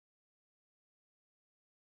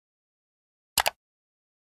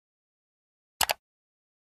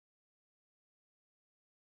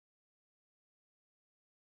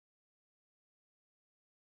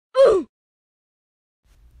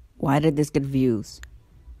Why did this get views?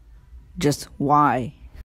 Just why?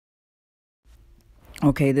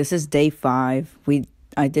 Okay, this is day 5.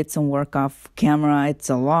 I did some work off camera. It's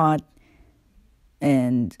a lot.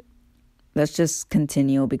 And let's just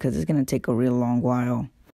continue because it's going to take a real long while.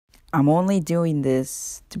 I'm only doing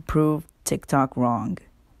this to prove TikTok wrong.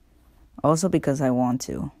 Also because I want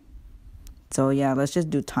to. So yeah, let's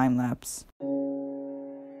just do time lapse.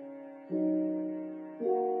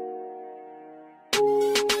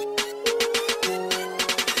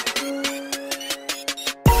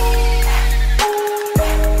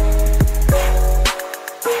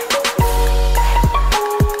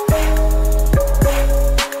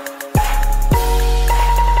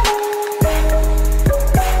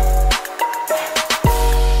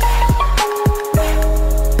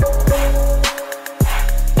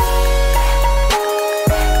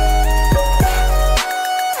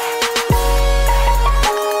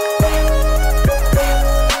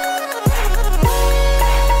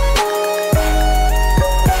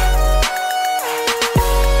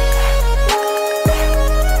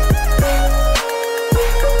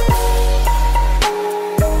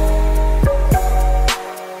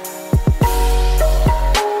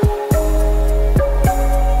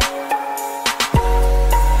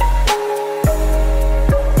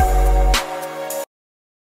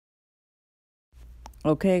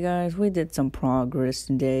 Okay guys, we did some progress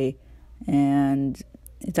today and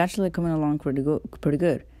it's actually coming along pretty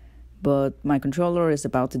good. But my controller is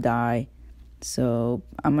about to die, so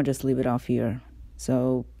I'm gonna just leave it off here.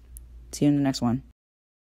 So see you in the next one.